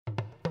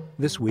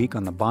This week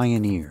on the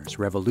Bioneers,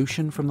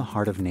 Revolution from the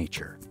Heart of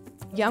Nature.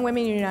 Young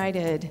Women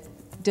United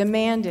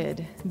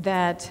demanded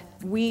that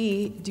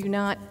we do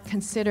not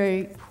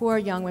consider poor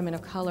young women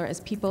of color as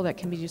people that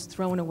can be just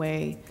thrown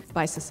away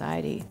by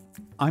society.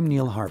 I'm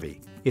Neil Harvey.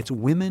 It's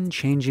Women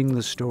Changing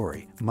the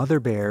Story, Mother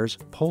Bears,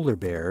 Polar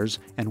Bears,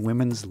 and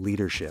Women's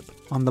Leadership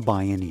on the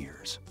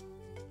Bioneers.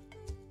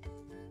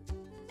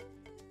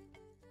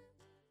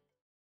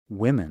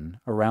 Women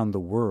around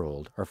the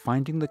world are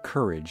finding the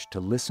courage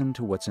to listen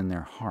to what's in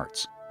their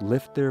hearts,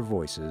 lift their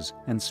voices,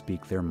 and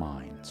speak their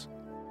minds.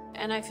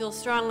 And I feel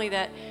strongly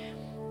that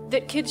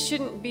kids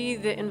shouldn't be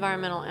the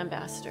environmental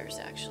ambassadors,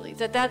 actually.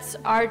 That's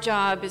our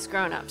job as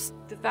grown-ups.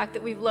 The fact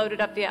that we've loaded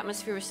up the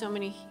atmosphere with so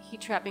many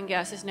heat-trapping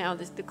gases now,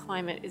 the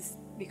climate is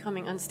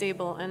becoming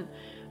unstable, and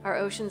our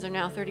oceans are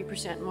now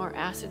 30% more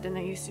acid than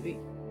they used to be.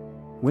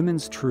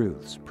 Women's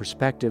truths,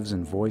 perspectives,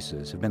 and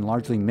voices have been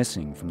largely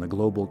missing from the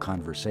global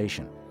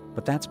conversation,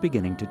 but that's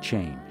beginning to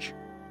change.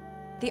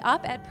 The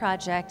Op-Ed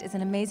Project is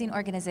an amazing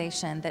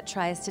organization that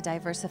tries to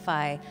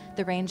diversify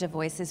the range of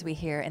voices we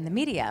hear in the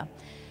media.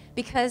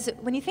 Because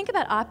when you think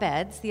about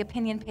op-eds, the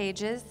opinion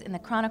pages in the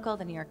Chronicle,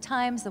 the New York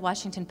Times, the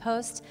Washington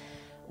Post,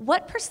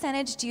 what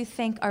percentage do you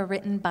think are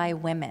written by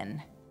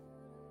women?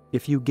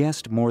 If you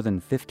guessed more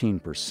than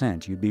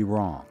 15%, you'd be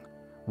wrong.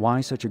 Why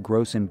such a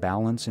gross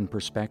imbalance in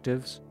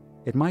perspectives?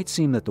 It might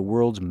seem that the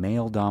world's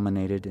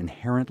male-dominated,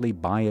 inherently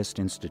biased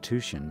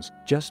institutions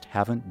just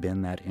haven't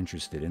been that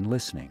interested in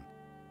listening.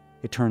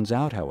 It turns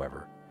out,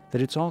 however,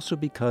 that it's also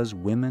because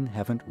women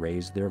haven't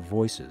raised their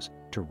voices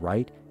to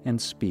write and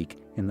speak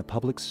in the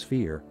public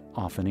sphere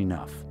often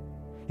enough.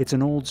 It's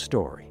an old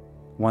story,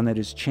 one that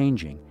is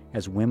changing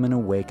as women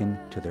awaken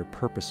to their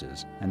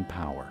purposes and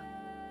power.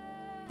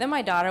 Then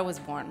my daughter was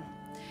born,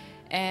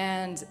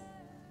 and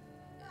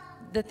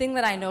the thing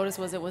that I noticed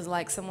was it was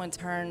like someone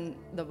turned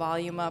the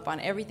volume up on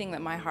everything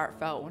that my heart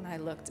felt when I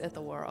looked at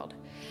the world.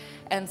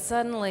 And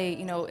suddenly,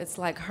 it's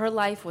like her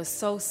life was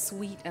so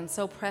sweet and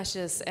so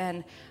precious,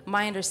 and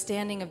my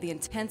understanding of the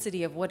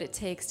intensity of what it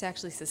takes to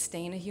actually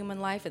sustain a human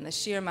life and the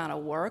sheer amount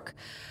of work.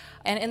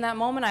 And in that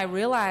moment, I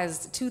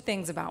realized two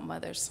things about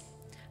mothers.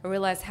 I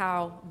realized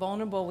how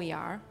vulnerable we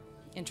are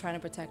in trying to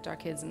protect our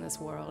kids in this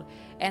world,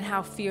 and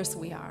how fierce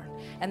we are,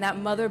 and that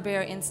mother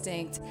bear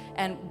instinct,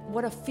 and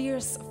what a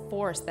fierce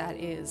force that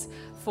is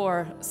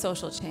for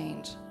social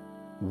change.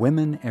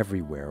 Women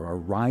everywhere are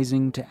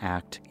rising to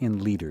act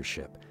in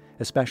leadership,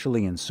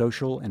 especially in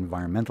social,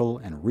 environmental,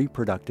 and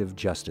reproductive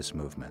justice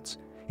movements.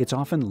 It's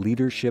often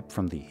leadership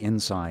from the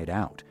inside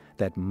out,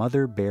 that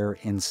mother bear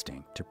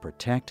instinct to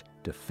protect,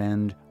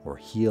 defend, or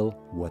heal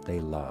what they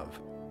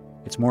love.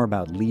 It's more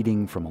about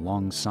leading from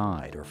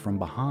alongside or from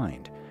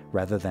behind,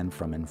 rather than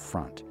from in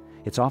front.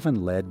 It's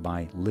often led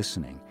by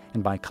listening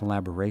and by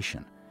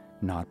collaboration,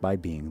 not by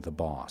being the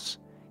boss.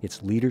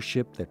 It's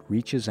leadership that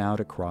reaches out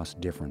across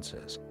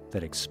differences,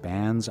 that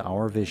expands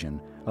our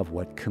vision of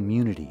what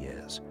community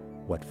is,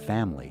 what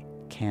family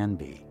can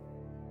be.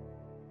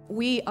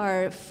 We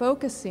are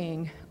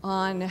focusing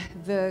on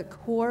the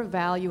core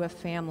value of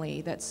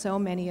family that so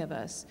many of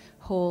us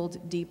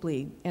hold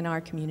deeply in our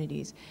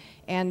communities.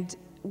 And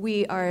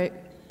we are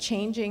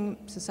changing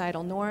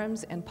societal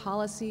norms and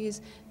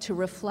policies to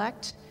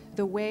reflect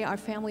the way our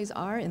families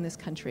are in this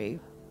country.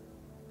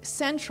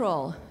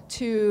 Central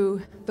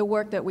to the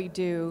work that we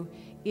do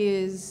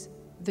is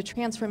the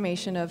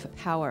transformation of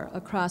power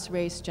across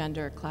race,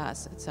 gender,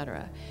 class,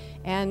 etc.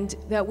 And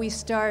that we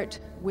start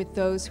with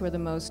those who are the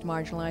most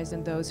marginalized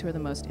and those who are the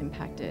most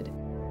impacted.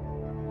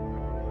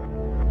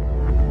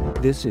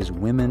 This is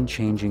Women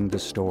Changing the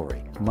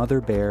Story, Mother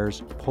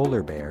Bears,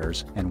 Polar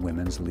Bears, and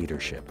Women's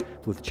Leadership,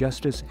 with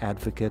justice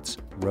advocates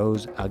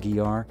Rose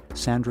Aguiar,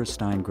 Sandra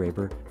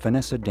Steingraber,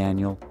 Vanessa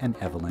Daniel, and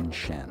Evelyn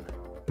Shen.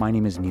 My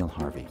name is Neil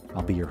Harvey.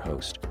 I'll be your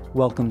host.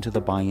 Welcome to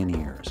the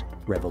Bioneers,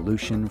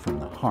 Revolution from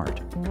the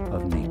Heart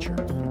of Nature.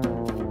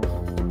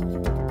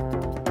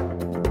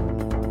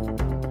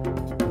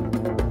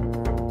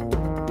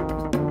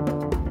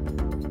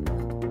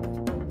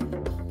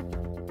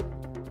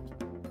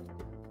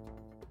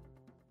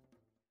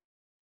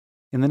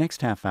 In the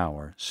next half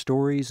hour,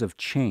 stories of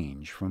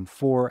change from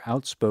 4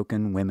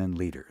 outspoken women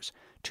leaders,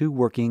 2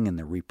 working in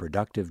the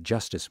reproductive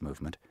justice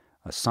movement,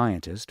 a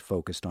scientist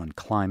focused on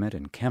climate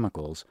and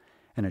chemicals,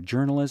 and a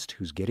journalist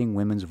who's getting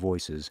women's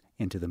voices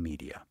into the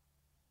media.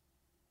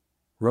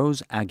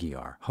 Rose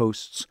Aguiar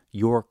hosts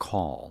Your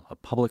Call, a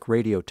public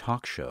radio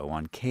talk show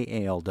on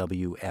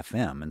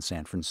KALW-FM in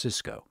San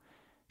Francisco.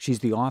 She's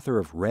the author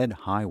of Red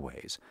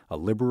Highways, A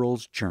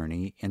Liberal's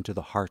Journey into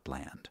the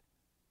Heartland.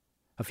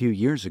 A few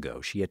years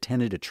ago, she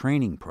attended a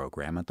training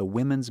program at the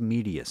Women's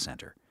Media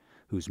Center,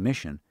 whose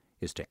mission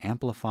is to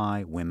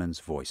amplify women's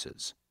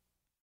voices.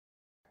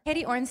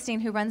 Katie Ornstein,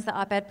 who runs the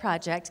Op-Ed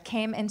Project,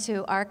 came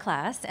into our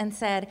class and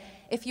said,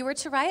 if you were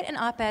to write an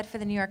op-ed for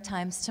the New York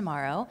Times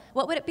tomorrow,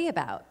 what would it be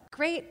about?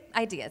 Great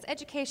ideas,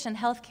 education,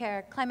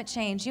 healthcare, climate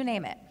change, you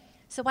name it.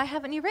 So why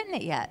haven't you written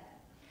it yet?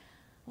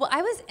 Well,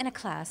 I was in a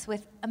class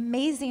with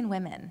amazing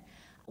women.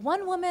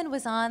 One woman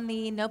was on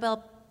the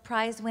Nobel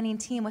prize-winning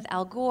team with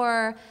Al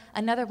Gore.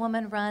 Another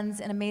woman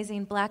runs an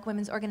amazing black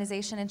women's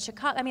organization in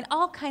Chicago. I mean,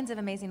 all kinds of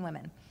amazing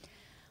women.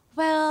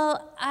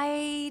 Well,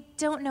 I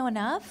don't know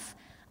enough.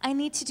 I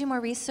need to do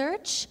more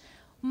research.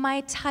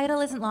 My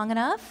title isn't long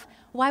enough.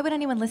 Why would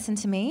anyone listen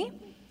to me?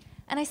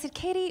 And I said,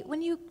 Katie,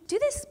 when you do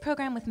this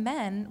program with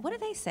men, what do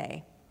they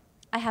say?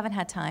 I haven't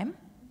had time.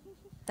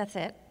 That's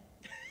it.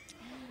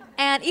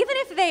 And even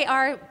if they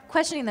are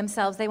questioning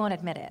themselves, they won't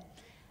admit it.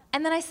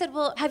 And then I said,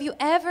 well, have you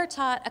ever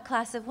taught a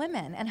class of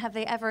women, and have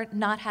they ever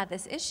not had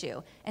this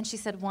issue? And she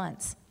said,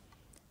 once.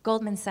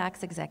 Goldman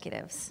Sachs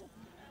executives.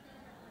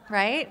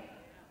 Right?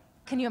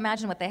 Can you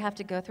imagine what they have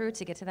to go through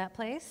to get to that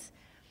place?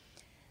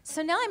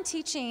 So now I'm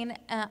teaching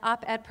an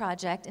op-ed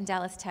project in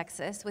Dallas,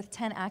 Texas, with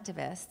 10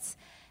 activists.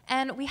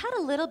 And we had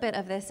a little bit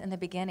of this in the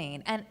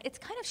beginning, and it's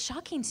kind of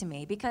shocking to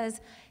me because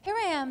here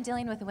I am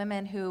dealing with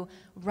women who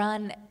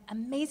run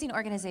amazing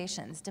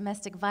organizations,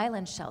 domestic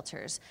violence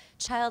shelters,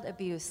 child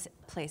abuse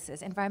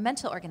places,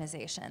 environmental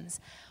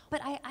organizations.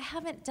 But I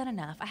haven't done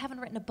enough. I haven't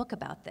written a book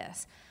about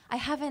this. I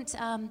haven't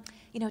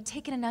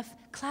taken enough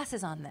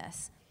classes on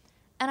this.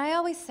 And I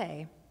always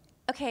say,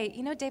 okay,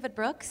 you know David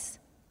Brooks?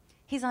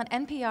 He's on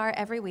NPR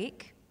every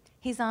week.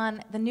 He's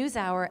on the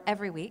NewsHour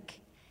every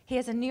week. He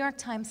has a New York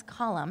Times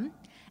column.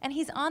 And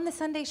he's on the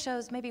Sunday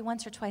shows maybe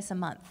once or twice a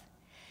month.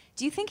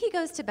 Do you think he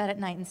goes to bed at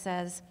night and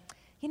says,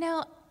 you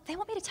know, they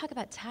want me to talk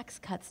about tax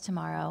cuts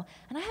tomorrow,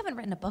 and I haven't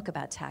written a book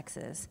about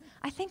taxes.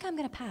 I think I'm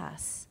going to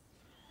pass.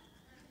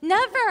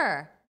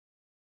 Never!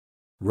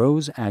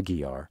 Rose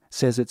Aguiar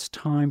says it's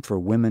time for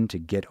women to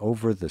get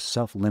over the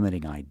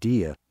self-limiting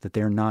idea that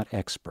they're not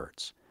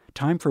experts.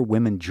 Time for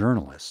women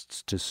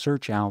journalists to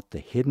search out the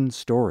hidden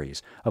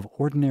stories of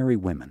ordinary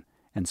women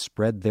and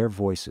spread their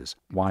voices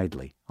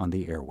widely on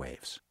the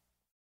airwaves.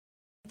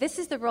 This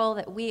is the role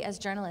that we as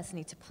journalists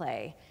need to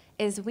play,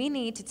 is we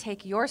need to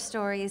take your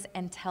stories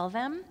and tell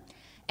them,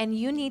 and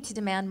you need to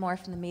demand more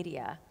from the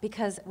media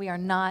because we are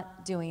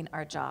not doing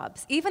our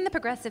jobs. Even the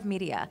progressive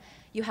media,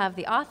 you have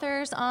the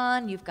authors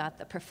on, you've got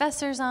the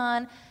professors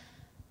on.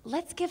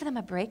 Let's give them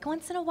a break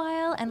once in a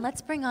while, and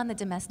let's bring on the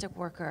domestic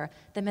worker,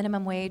 the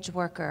minimum wage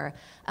worker,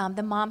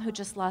 the mom who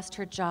just lost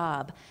her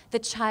job, the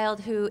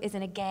child who is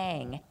in a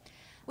gang.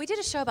 We did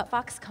a show about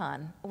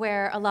Foxconn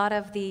where a lot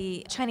of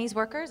the Chinese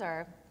workers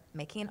are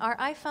making our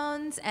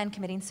iPhones and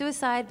committing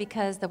suicide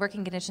because the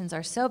working conditions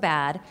are so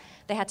bad,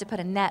 they had to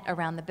put a net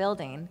around the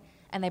building,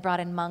 and they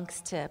brought in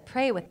monks to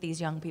pray with these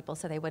young people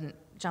so they wouldn't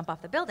jump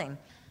off the building.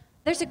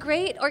 There's a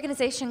great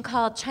organization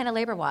called China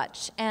Labor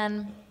Watch,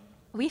 and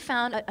we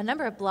found a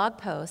number of blog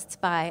posts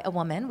by a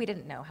woman. We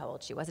didn't know how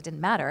old she was, it didn't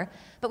matter,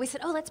 but we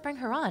said, oh, let's bring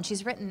her on.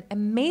 She's written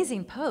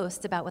amazing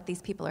posts about what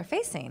these people are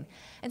facing.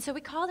 And so we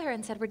called her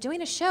and said, we're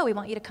doing a show, we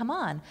want you to come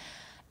on.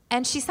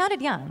 And she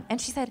sounded young, and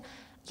she said,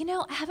 you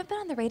know, I haven't been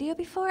on the radio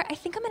before. I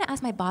think I'm going to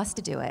ask my boss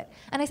to do it.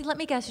 And I said, let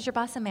me guess, is your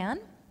boss a man?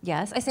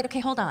 Yes. I said, okay,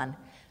 hold on.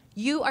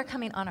 You are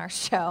coming on our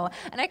show.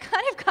 And I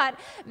kind of got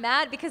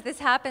mad because this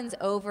happens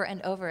over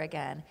and over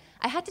again.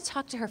 I had to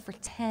talk to her for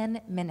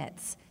 10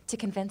 minutes to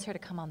convince her to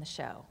come on the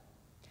show.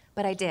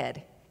 But I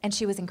did, and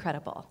she was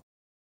incredible.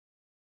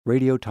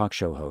 Radio talk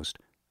show host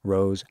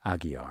Rose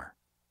Aguiar.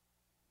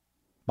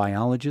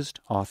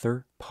 Biologist,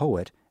 author,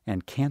 poet,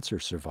 and cancer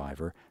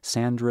survivor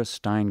Sandra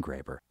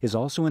Steingraber is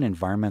also an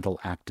environmental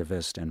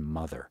activist and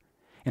mother.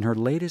 In her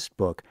latest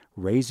book,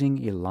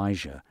 Raising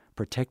Elijah,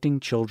 Protecting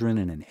Children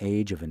in an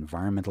Age of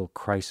Environmental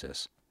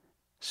Crisis,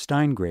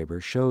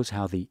 Steingraber shows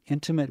how the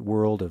intimate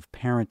world of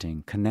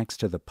parenting connects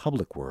to the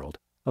public world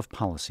of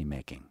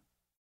policymaking.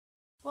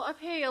 Well, I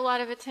pay a lot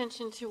of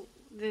attention to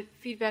the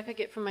feedback I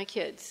get from my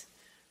kids.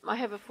 I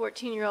have a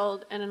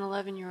 14-year-old and an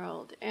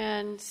 11-year-old,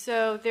 and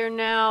so they're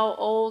now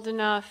old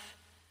enough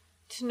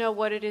to know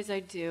what it is I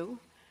do.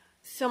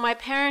 So my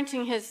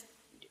parenting has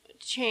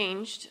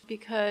changed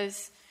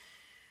because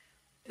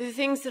the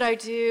things that I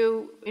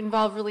do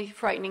involve really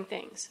frightening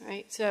things,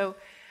 right? So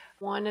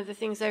one of the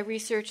things I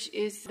research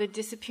is the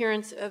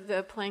disappearance of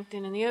the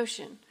plankton in the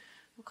ocean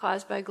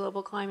caused by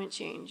global climate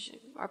change.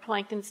 Our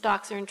plankton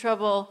stocks are in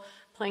trouble.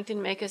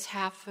 Plankton make us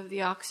half of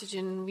the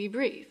oxygen we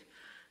breathe.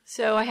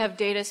 So I have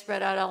data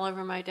spread out all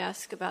over my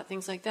desk about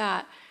things like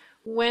that.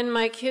 When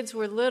my kids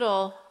were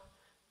little,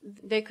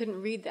 they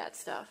couldn't read that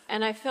stuff.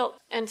 And I felt,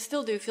 and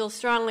still do feel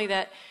strongly,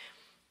 that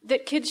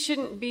kids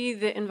shouldn't be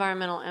the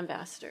environmental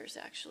ambassadors,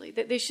 actually.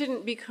 That they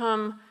shouldn't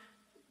become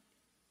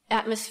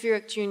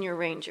atmospheric junior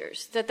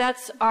rangers.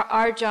 That's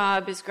our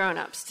job as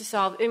grown-ups to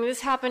solve. I mean,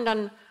 this happened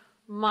on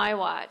my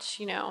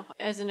watch,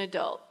 as an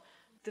adult.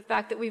 The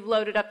fact that we've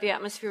loaded up the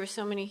atmosphere with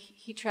so many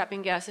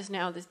heat-trapping gases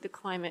now, the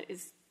climate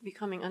is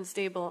becoming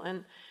unstable,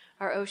 and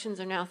our oceans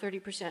are now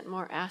 30%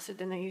 more acid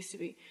than they used to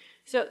be.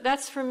 So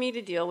that's for me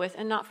to deal with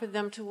and not for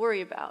them to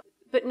worry about.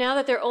 But now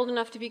that they're old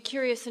enough to be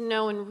curious and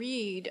know and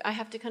read, I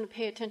have to kind of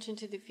pay attention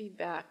to the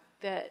feedback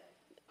that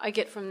I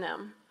get from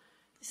them.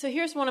 So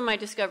here's one of my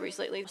discoveries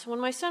lately. So when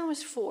my son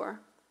was 4,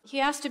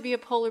 he asked to be a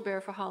polar bear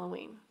for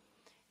Halloween.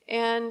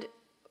 And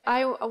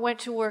I went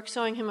to work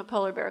sewing him a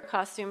polar bear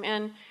costume.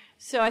 And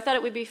so I thought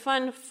it would be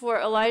fun for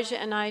Elijah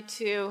and I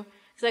to,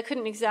 because I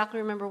couldn't exactly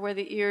remember where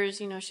the ears,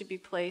 should be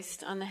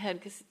placed on the head,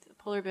 because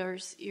polar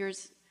bears'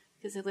 ears,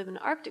 because they live in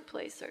an Arctic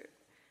place, are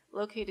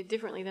located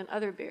differently than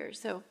other bears.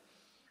 So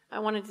I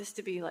wanted this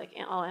to be like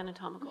all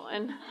anatomical.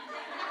 And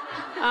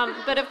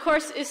but of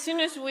course, as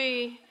soon as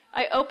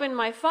I opened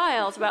my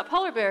files about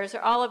polar bears,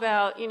 they're all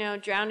about,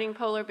 drowning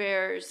polar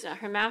bears,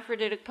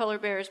 hermaphroditic polar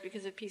bears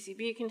because of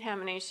PCB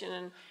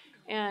contamination,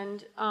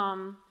 and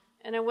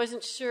I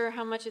wasn't sure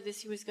how much of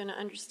this he was going to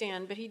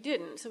understand, but he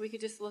didn't, so we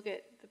could just look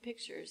at the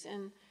pictures.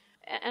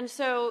 And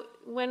so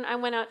when I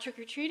went out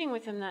trick-or-treating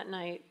with him that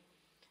night,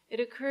 it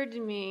occurred to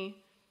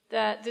me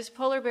that this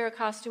polar bear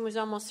costume was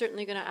almost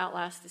certainly going to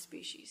outlast the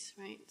species,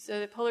 right? So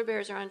the polar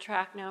bears are on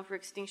track now for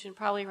extinction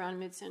probably around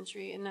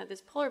mid-century, and that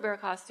this polar bear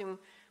costume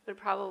would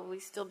probably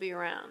still be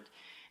around.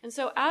 And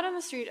so out on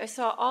the street, I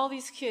saw all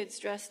these kids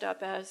dressed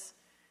up as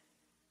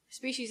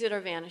species that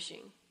are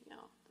vanishing.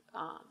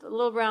 The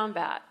little brown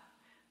bat,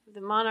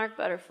 the monarch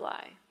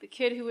butterfly, the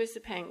kid who was the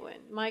penguin,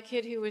 my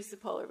kid who was the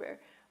polar bear.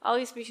 All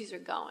these species are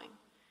going.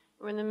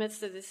 We're in the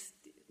midst of this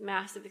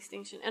massive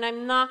extinction. And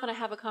I'm not going to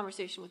have a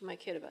conversation with my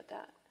kid about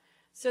that.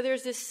 So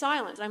there's this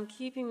silence. I'm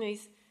keeping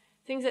these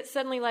things that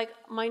suddenly, like,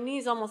 my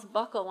knees almost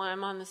buckle when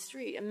I'm on the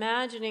street,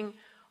 imagining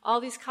all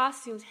these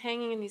costumes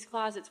hanging in these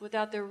closets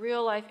without their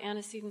real-life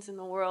antecedents in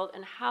the world,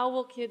 and how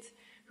will kids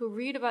who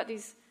read about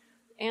these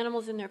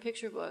animals in their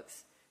picture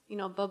books,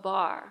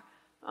 Babar,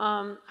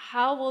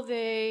 how will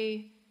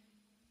they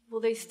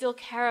still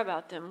care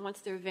about them once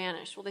they're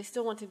vanished? Will they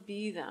still want to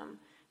be them?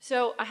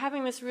 So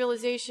having this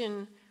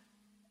realization,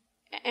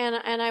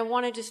 and I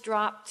want to just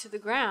drop to the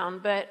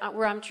ground, but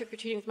where I'm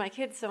trick-or-treating with my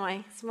kids, so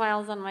my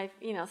smile's on my,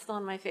 still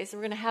on my face, and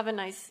we're going to have a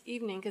nice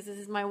evening, because this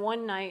is my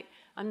one night.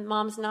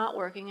 Mom's not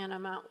working, and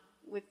I'm out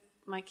with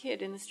my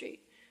kid in the street.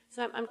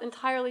 So I'm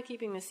entirely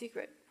keeping the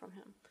secret from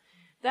him.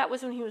 That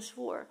was when he was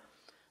 4.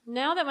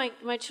 Now that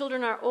my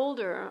children are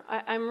older,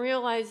 I'm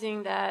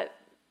realizing that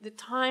the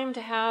time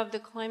to have the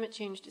climate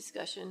change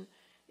discussion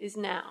is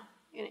now.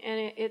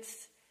 And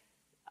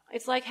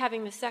it's like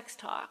having the sex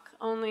talk,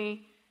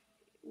 only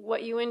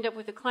what you end up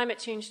with the climate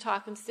change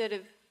talk instead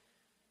of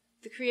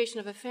the creation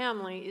of a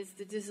family is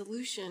the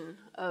dissolution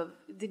of,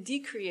 the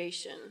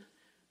decreation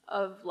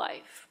of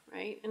life,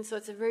 right? And so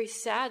it's a very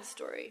sad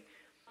story.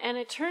 And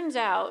it turns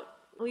out,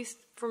 at least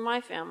for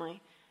my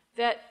family,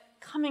 that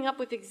coming up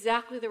with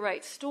exactly the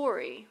right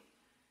story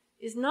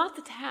is not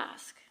the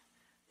task.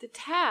 The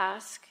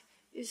task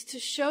is to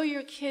show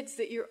your kids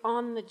that you're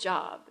on the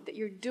job, that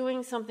you're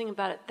doing something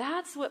about it.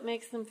 That's what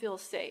makes them feel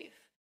safe.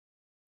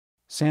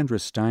 Sandra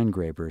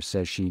Steingraber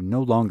says she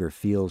no longer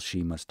feels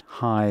she must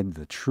hide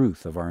the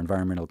truth of our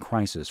environmental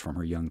crisis from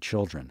her young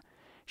children.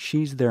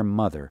 She's their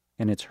mother,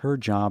 and it's her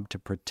job to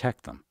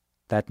protect them.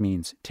 That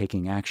means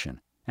taking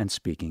action and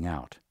speaking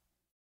out.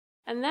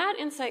 And that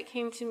insight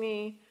came to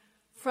me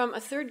from a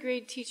 3rd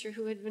grade teacher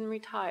who had been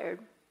retired,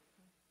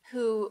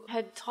 who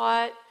had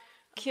taught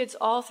kids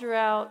all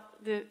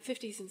throughout the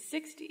 50s and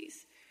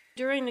 60s.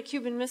 During the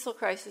Cuban Missile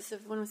Crisis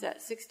of, when was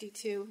that,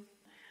 62?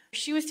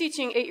 She was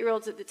teaching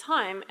 8-year-olds at the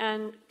time,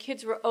 and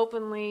kids were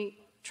openly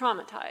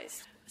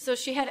traumatized. So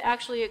she had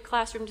actually a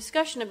classroom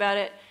discussion about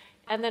it,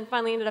 and then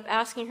finally ended up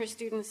asking her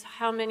students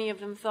how many of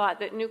them thought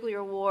that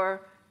nuclear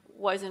war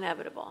was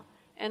inevitable.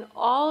 And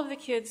all of the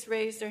kids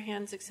raised their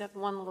hands except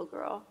one little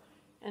girl.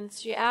 And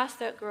she asked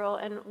that girl,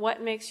 and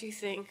what makes you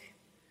think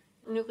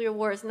nuclear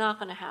war is not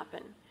going to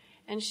happen?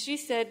 And she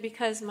said,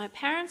 because my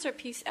parents are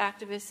peace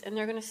activists and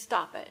they're going to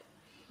stop it.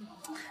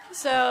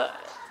 So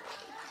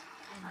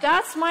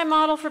that's my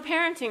model for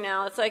parenting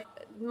now. It's like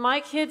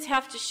my kids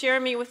have to share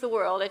me with the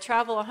world. I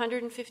travel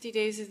 150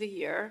 days of the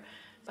year.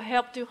 I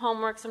help do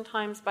homework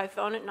sometimes by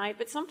phone at night,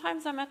 but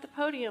sometimes I'm at the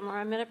podium or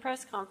I'm at a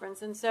press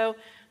conference, and so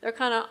they're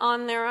kind of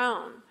on their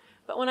own.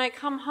 But when I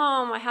come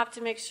home, I have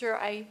to make sure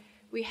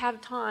we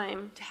have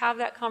time to have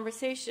that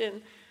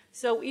conversation,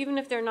 so even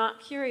if they're not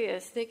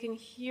curious, they can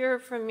hear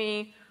from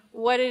me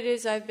what it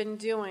is I've been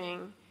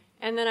doing,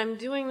 and then I'm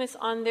doing this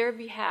on their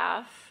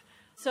behalf,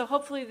 so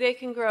hopefully they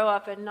can grow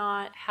up and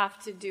not have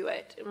to do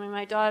it. I mean,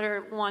 my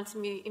daughter wants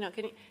me,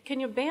 can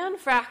you ban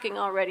fracking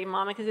already,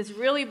 Mama? Because it's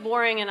really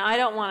boring and I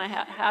don't want to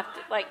have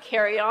to,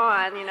 carry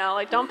on,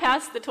 don't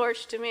pass the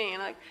torch to me.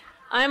 And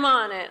I'm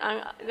on it,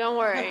 don't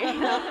worry.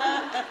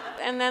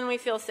 And then we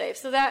feel safe.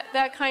 So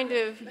that kind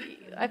of,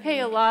 I pay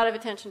a lot of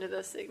attention to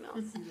those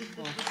signals.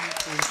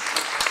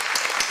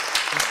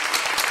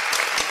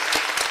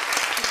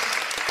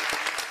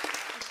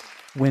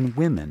 When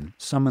women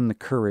summon the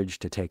courage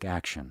to take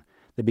action,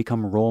 they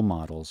become role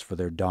models for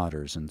their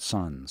daughters and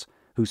sons,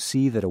 who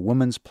see that a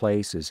woman's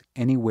place is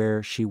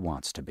anywhere she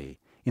wants to be,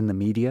 in the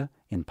media,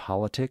 in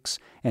politics,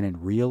 and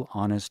in real,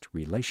 honest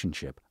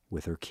relationship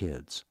with her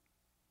kids.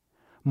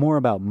 More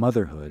about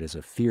motherhood as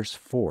a fierce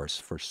force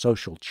for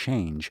social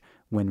change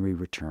when we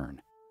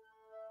return.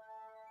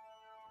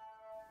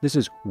 This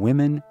is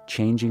Women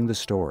Changing the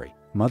Story,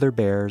 Mother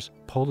Bears,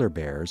 Polar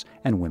Bears,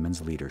 and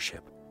Women's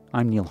Leadership.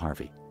 I'm Neil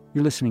Harvey.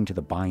 You're listening to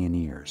The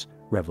Bioneers,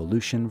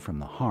 Revolution from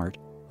the Heart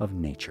of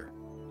Nature.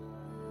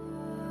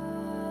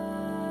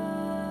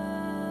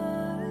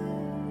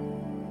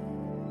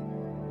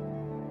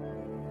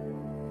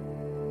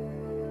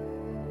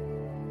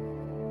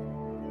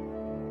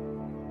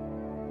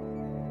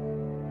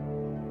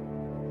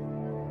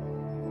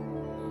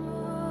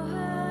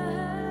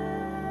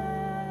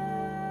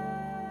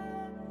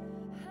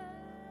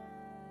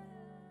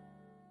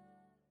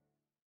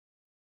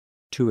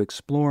 To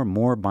explore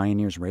more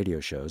Bioneers radio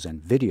shows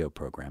and video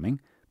programming,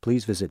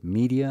 please visit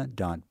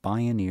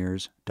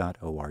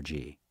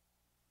media.bioneers.org.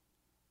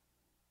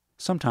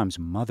 Sometimes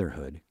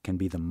motherhood can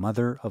be the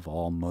mother of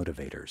all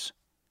motivators.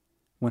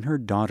 When her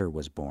daughter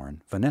was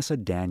born, Vanessa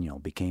Daniel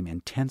became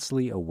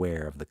intensely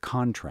aware of the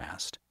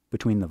contrast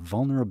between the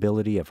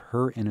vulnerability of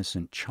her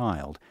innocent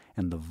child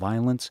and the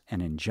violence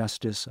and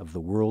injustice of the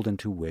world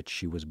into which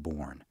she was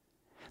born.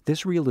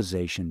 This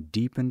realization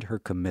deepened her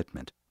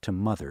commitment to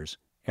mothers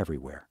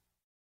everywhere.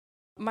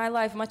 My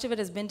life, much of it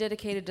has been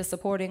dedicated to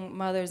supporting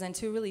mothers and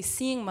to really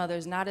seeing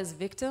mothers not as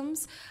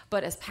victims,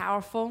 but as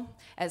powerful,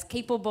 as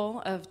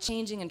capable of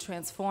changing and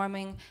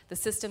transforming the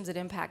systems that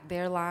impact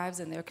their lives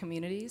and their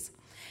communities.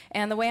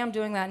 And the way I'm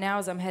doing that now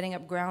is I'm heading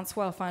up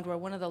Groundswell Fund. We're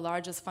one of the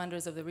largest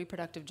funders of the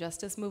reproductive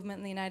justice movement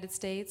in the United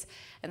States,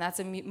 and that's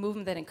a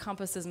movement that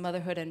encompasses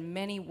motherhood in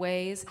many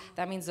ways.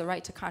 That means the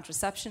right to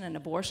contraception and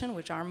abortion,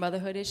 which are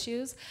motherhood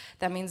issues.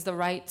 That means the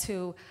right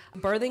to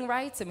birthing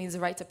rights. It means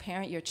the right to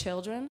parent your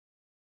children.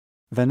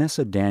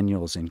 Vanessa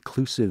Daniel's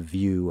inclusive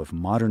view of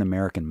modern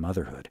American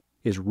motherhood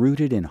is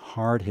rooted in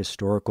hard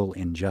historical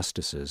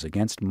injustices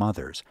against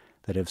mothers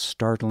that have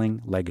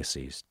startling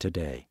legacies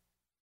today.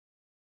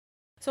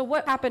 So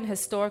what happened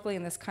historically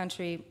in this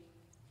country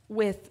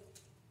with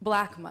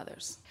black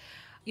mothers?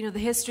 You know, the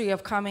history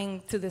of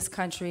coming to this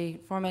country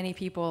for many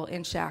people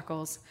in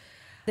shackles,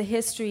 the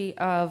history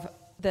of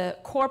the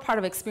core part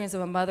of experience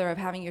of a mother of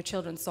having your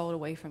children sold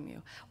away from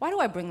you. Why do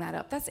I bring that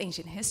up? That's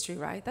ancient history,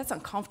 right? That's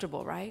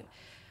uncomfortable, right?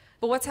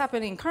 But what's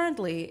happening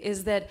currently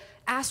is that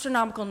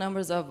astronomical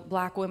numbers of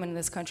black women in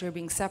this country are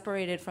being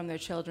separated from their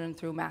children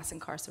through mass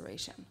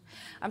incarceration.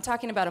 I'm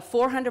talking about a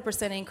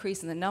 400%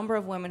 increase in the number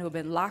of women who have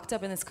been locked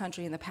up in this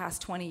country in the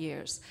past 20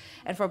 years.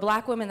 And for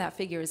black women, that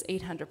figure is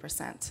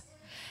 800%.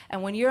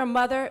 And when you're a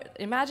mother,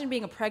 imagine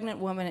being a pregnant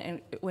woman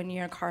when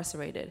you're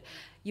incarcerated.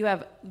 You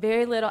have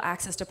very little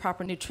access to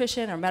proper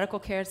nutrition or medical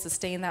care to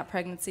sustain that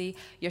pregnancy.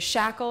 You're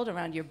shackled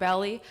around your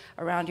belly,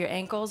 around your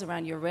ankles,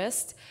 around your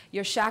wrist.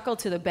 You're shackled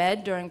to the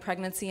bed during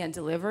pregnancy and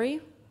delivery.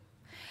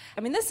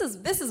 I mean, this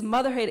is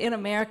motherhood in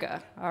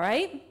America, all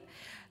right?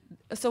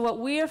 So what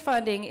we're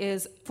funding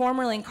is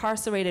formerly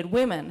incarcerated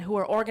women who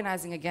are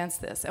organizing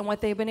against this. And what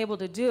they've been able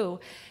to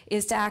do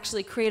is to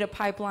actually create a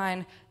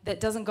pipeline that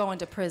doesn't go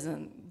into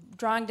prison,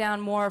 drawing down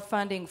more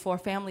funding for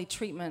family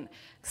treatment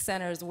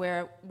centers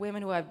where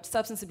women who have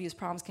substance abuse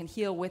problems can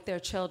heal with their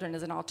children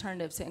as an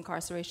alternative to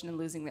incarceration and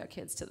losing their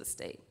kids to the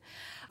state.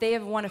 They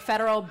have won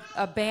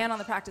a ban on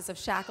the practice of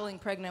shackling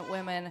pregnant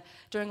women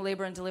during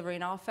labor and delivery,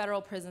 and all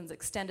federal prisons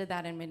extended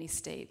that in many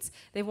states.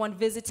 They've won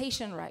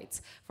visitation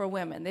rights for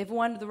women. They've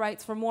won the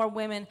rights for more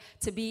women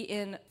to be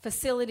in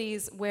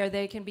facilities where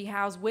they can be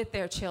housed with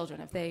their children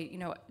if they,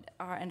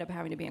 end up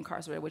having to be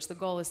incarcerated, which the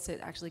goal is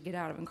to actually get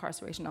out of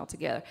incarceration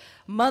altogether.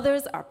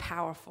 Mothers are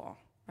powerful,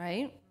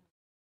 right?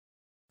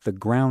 The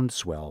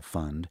Groundswell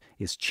Fund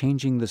is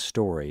changing the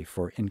story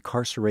for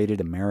incarcerated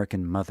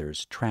American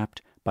mothers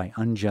trapped by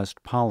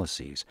unjust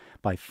policies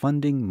by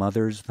funding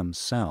mothers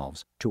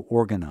themselves to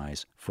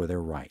organize for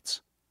their rights.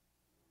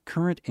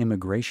 Current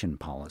immigration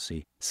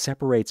policy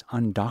separates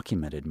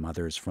undocumented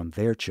mothers from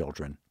their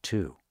children,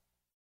 too.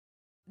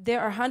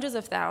 There are hundreds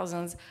of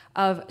thousands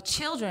of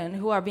children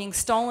who are being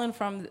stolen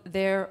from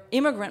their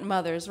immigrant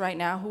mothers right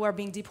now who are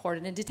being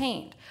deported and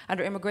detained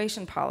under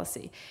immigration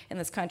policy in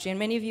this country. And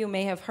many of you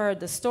may have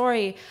heard the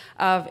story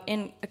of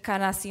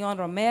Encarnacion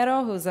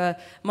Romero, who's a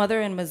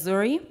mother in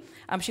Missouri.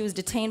 She was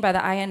detained by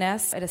the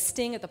INS at a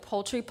sting at the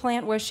poultry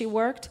plant where she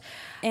worked.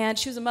 And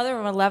she was a mother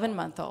of an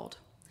 11-month-old.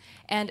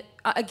 And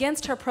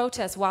against her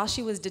protest, while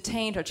she was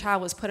detained, her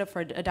child was put up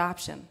for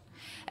adoption.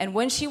 And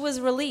when she was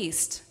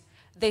released,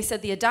 they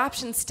said the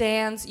adoption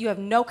stands, you have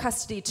no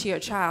custody to your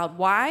child.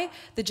 Why?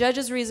 The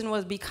judge's reason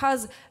was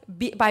because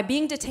by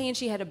being detained,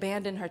 she had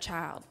abandoned her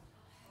child.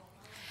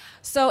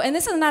 So, and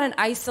this is not an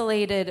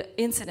isolated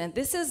incident.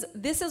 This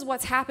is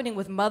what's happening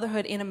with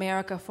motherhood in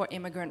America for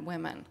immigrant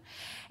women.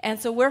 And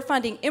so we're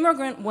funding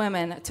immigrant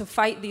women to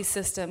fight these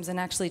systems and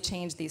actually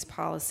change these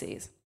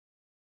policies.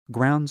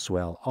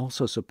 Groundswell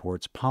also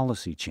supports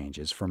policy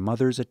changes for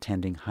mothers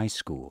attending high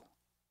school.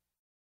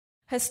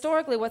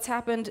 Historically, what's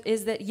happened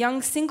is that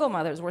young single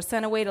mothers were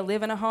sent away to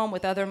live in a home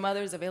with other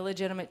mothers of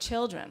illegitimate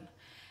children.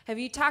 Have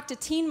you talked to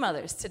teen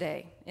mothers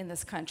today in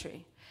this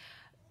country?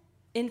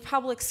 In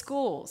public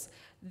schools,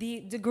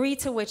 the degree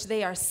to which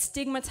they are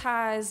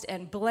stigmatized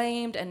and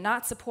blamed and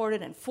not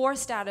supported and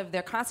forced out of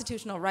their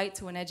constitutional right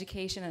to an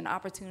education and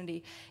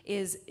opportunity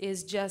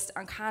is just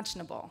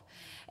unconscionable.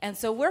 And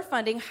so we're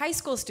funding high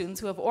school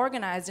students who have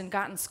organized and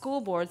gotten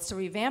school boards to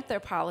revamp their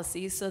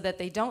policies so that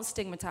they don't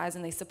stigmatize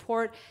and they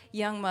support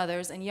young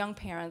mothers and young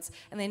parents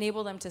and they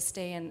enable them to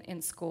stay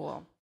in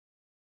school.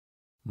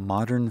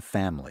 Modern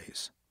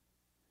families.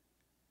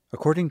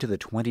 According to the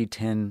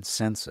 2010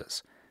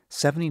 census,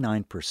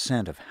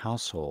 79% of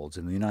households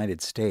in the United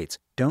States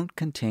don't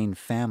contain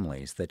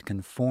families that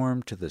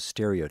conform to the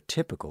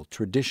stereotypical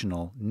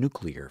traditional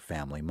nuclear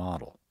family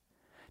model.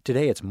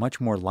 Today, it's much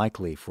more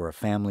likely for a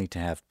family to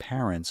have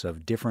parents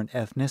of different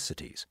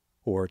ethnicities,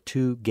 or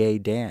two gay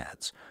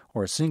dads,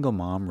 or a single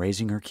mom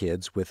raising her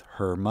kids with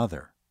her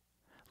mother.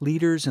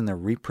 Leaders in the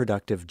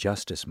reproductive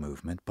justice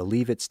movement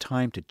believe it's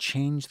time to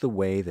change the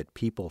way that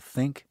people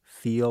think,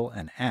 feel,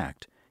 and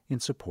act in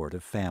support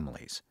of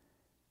families.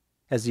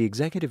 As the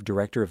executive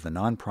director of the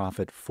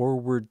nonprofit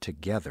Forward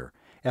Together,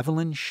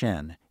 Evelyn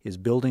Shen is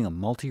building a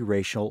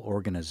multiracial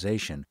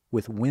organization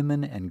with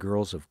women and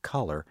girls of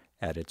color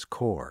at its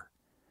core.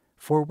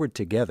 Forward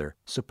Together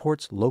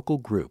supports local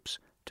groups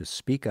to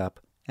speak up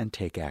and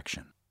take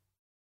action.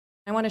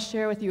 I want to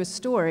share with you a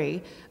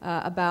story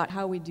about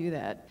how we do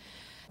that.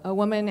 A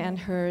woman and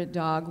her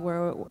dog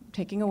were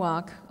taking a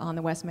walk on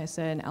the West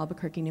Mesa in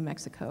Albuquerque, New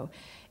Mexico.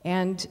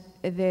 And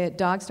the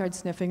dog started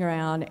sniffing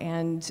around,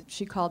 and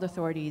she called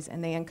authorities,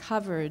 and they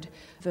uncovered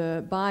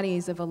the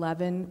bodies of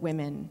 11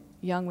 women,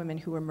 young women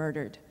who were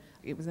murdered.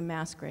 It was a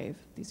mass grave,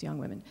 these young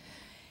women.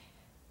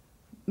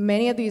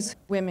 Many of these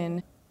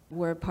women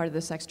were part of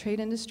the sex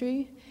trade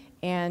industry,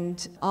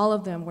 and all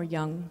of them were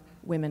young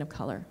women of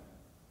color.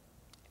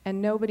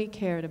 And nobody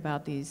cared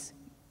about these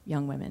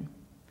young women.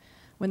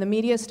 When the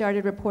media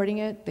started reporting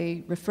it,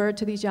 they referred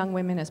to these young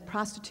women as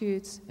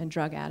prostitutes and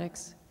drug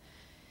addicts.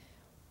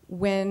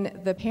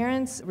 When the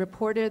parents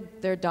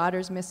reported their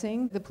daughters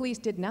missing, the police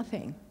did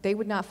nothing. They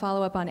would not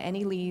follow up on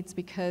any leads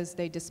because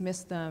they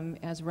dismissed them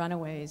as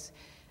runaways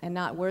and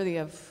not worthy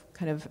of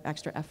kind of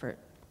extra effort.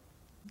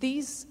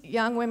 These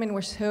young women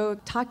were so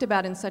talked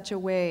about in such a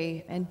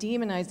way and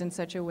demonized in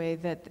such a way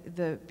that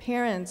the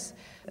parents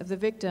of the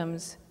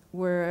victims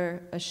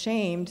were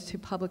ashamed to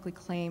publicly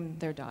claim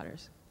their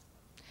daughters.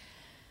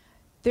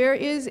 There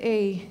is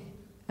an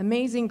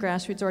amazing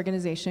grassroots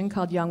organization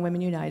called Young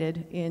Women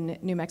United in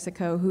New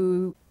Mexico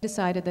who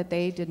decided that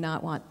they did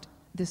not want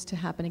this to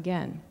happen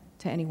again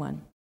to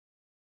anyone.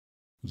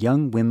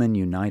 Young Women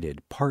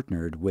United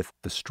partnered with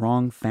the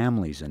Strong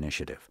Families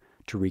Initiative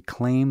to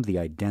reclaim the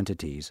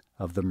identities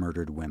of the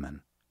murdered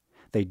women.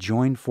 They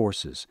joined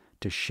forces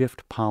to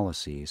shift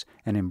policies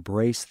and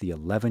embrace the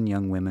 11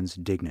 young women's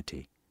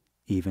dignity,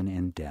 even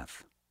in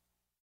death.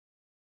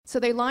 So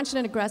they launched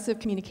an aggressive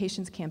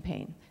communications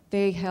campaign.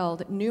 They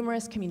held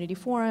numerous community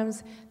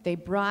forums. They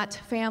brought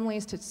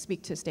families to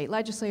speak to state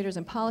legislators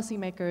and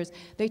policymakers.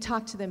 They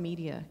talked to the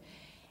media.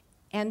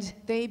 And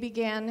they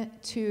began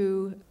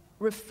to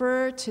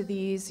refer to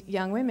these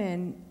young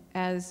women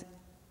as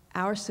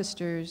our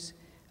sisters,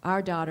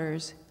 our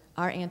daughters,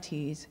 our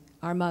aunties,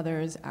 our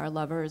mothers, our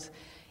lovers,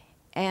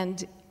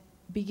 and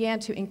began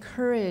to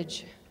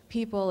encourage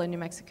people in New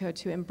Mexico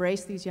to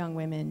embrace these young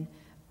women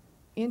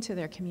into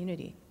their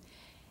community.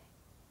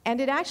 And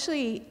it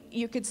actually,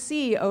 you could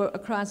see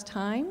across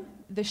time,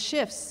 the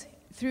shifts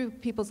through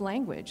people's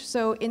language.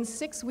 So in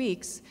 6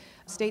 weeks,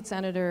 State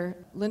Senator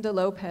Linda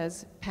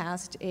Lopez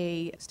passed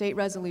a state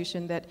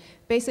resolution that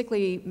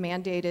basically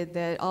mandated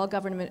that all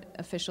government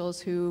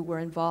officials who were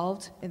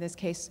involved in this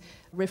case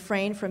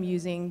refrain from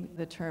using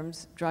the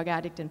terms drug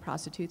addict and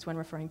prostitutes when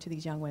referring to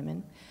these young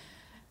women.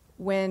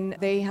 When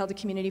they held a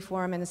community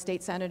forum and the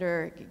state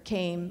senator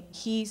came,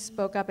 he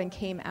spoke up and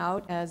came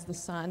out as the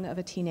son of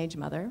a teenage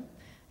mother.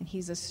 And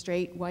he's a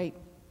straight white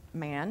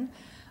man.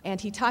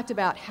 And he talked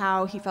about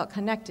how he felt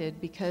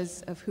connected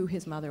because of who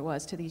his mother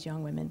was to these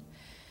young women.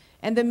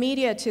 And the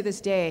media to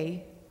this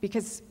day,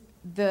 because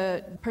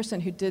the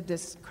person who did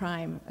this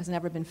crime has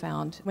never been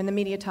found, when the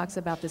media talks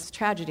about this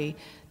tragedy,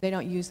 they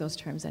don't use those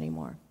terms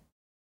anymore.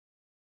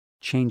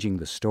 Changing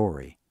the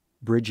story,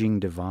 bridging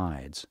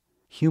divides,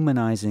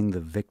 humanizing the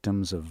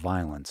victims of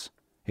violence,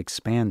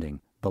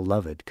 expanding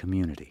beloved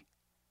community.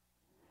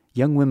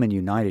 Young Women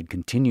United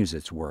continues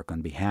its work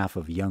on behalf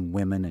of young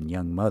women and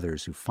young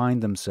mothers who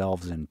find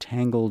themselves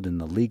entangled in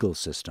the legal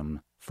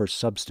system for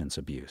substance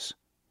abuse.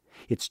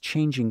 It's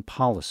changing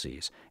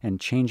policies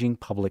and changing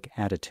public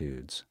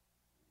attitudes.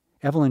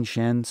 Evelyn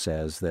Shen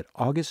says that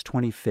August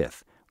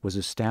 25th was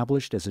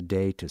established as a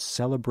day to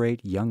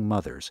celebrate young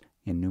mothers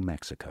in New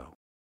Mexico.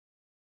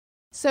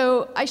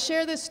 So I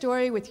share this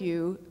story with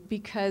you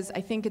because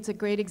I think it's a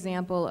great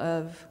example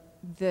of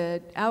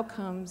the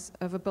outcomes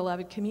of a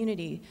beloved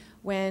community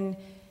when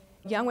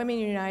Young Women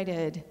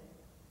United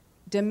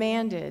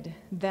demanded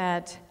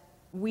that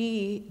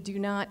we do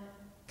not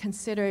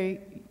consider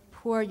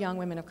poor young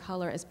women of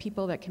color as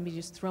people that can be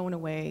just thrown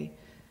away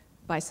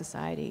by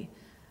society,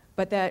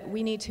 but that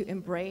we need to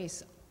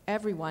embrace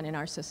everyone in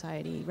our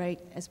society,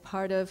 right, as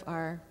part of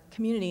our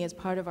community, as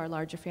part of our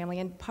larger family,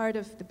 and part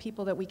of the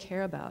people that we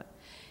care about.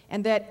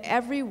 And that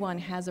everyone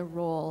has a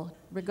role,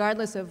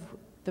 regardless of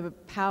the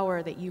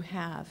power that you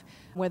have,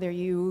 whether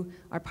you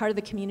are part of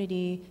the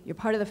community, you're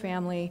part of the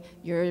family,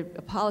 you're a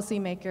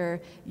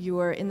policymaker,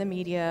 you're in the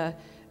media,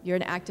 you're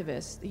an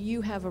activist. You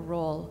have a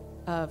role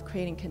of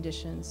creating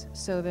conditions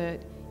so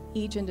that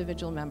each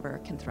individual member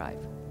can thrive.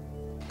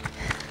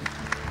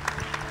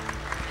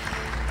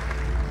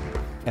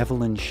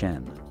 Evelyn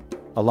Shen,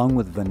 along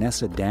with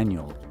Vanessa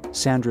Daniel,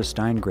 Sandra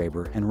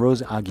Steingraber, and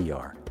Rose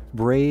Aguiar,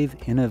 brave,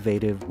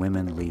 innovative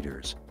women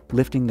leaders,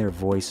 lifting their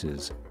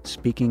voices,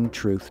 speaking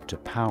truth to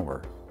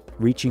power,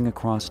 reaching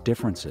across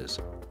differences,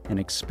 and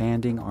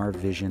expanding our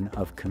vision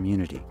of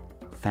community,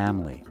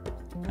 family,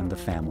 and the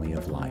family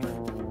of life.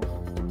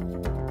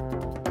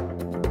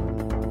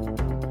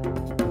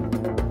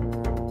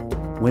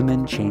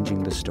 Women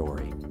Changing the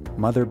Story: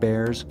 Mother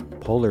Bears,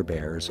 Polar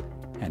Bears,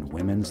 and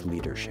Women's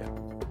Leadership.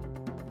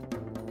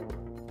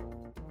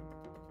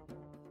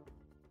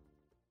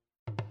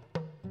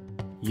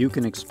 You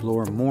can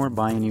explore more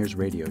Bioneers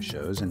radio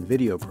shows and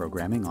video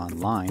programming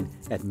online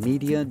at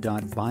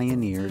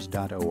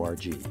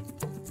media.bioneers.org.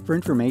 For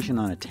information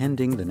on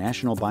attending the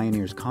National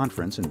Bioneers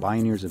Conference and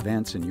Bioneers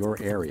events in your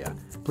area,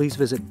 please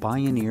visit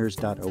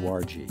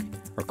bioneers.org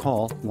or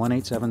call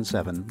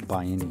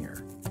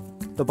 1-877-BIONEER.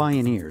 The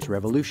Bioneers: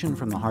 Revolution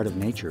from the Heart of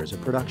Nature is a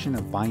production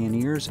of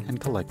Bioneers and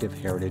Collective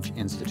Heritage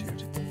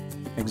Institute.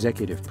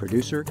 Executive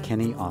producer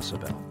Kenny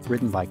Ausubel.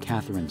 Written by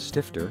Catherine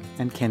Stifter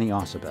and Kenny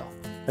Ausubel.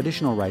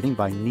 Additional writing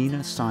by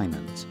Nina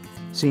Simons.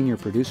 Senior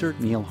producer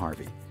Neil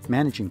Harvey.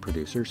 Managing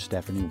producer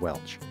Stephanie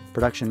Welch.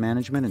 Production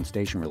management and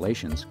station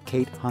relations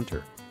Kate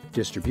Hunter.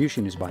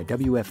 Distribution is by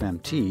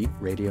WFMT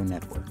Radio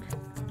Network.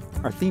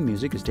 Our theme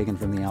music is taken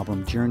from the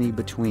album Journey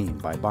Between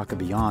by Baka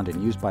Beyond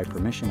and used by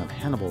permission of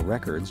Hannibal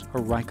Records, a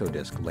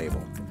Rykodisc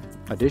label.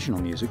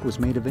 Additional music was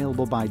made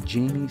available by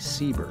Jamie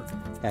Sieber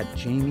at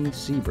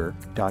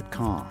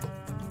jamiesieber.com.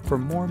 For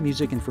more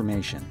music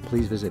information,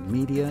 please visit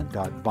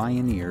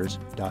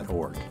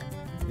media.bioneers.org.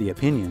 The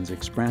opinions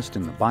expressed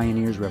in the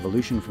Bioneers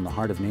Revolution from the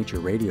Heart of Nature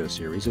radio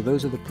series are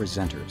those of the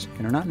presenters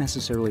and are not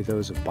necessarily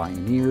those of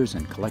Bioneers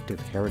and Collective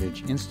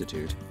Heritage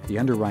Institute, the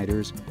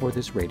underwriters, or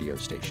this radio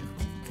station.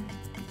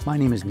 My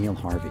name is Neil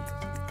Harvey.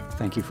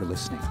 Thank you for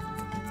listening.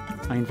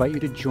 I invite you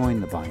to join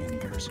the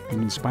Bioneers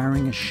in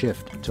inspiring a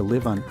shift to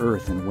live on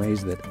Earth in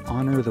ways that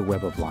honor the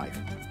web of life,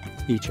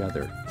 each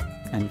other,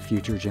 and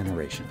future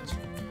generations.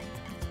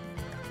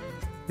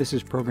 This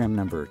is program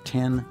number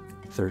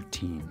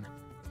 1013.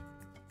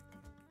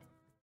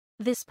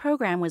 This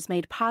program was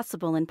made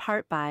possible in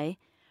part by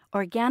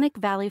Organic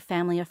Valley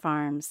Family of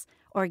Farms,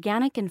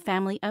 organic and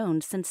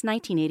family-owned since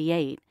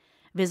 1988.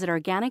 Visit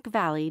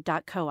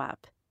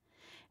organicvalley.coop.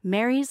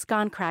 Mary's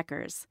Gone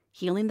Crackers,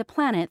 healing the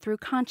planet through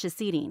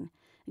conscious eating,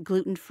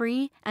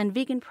 gluten-free and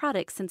vegan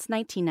products since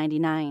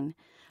 1999.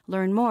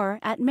 Learn more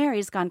at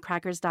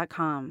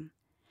marysgonecrackers.com.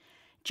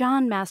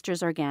 John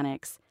Masters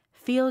Organics,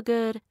 feel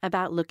good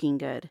about looking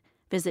good.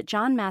 Visit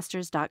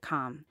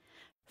johnmasters.com.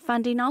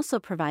 Funding also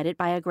provided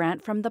by a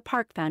grant from the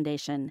Park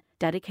Foundation,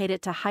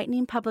 dedicated to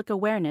heightening public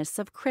awareness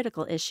of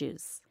critical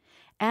issues,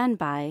 and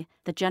by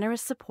the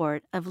generous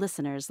support of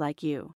listeners like you.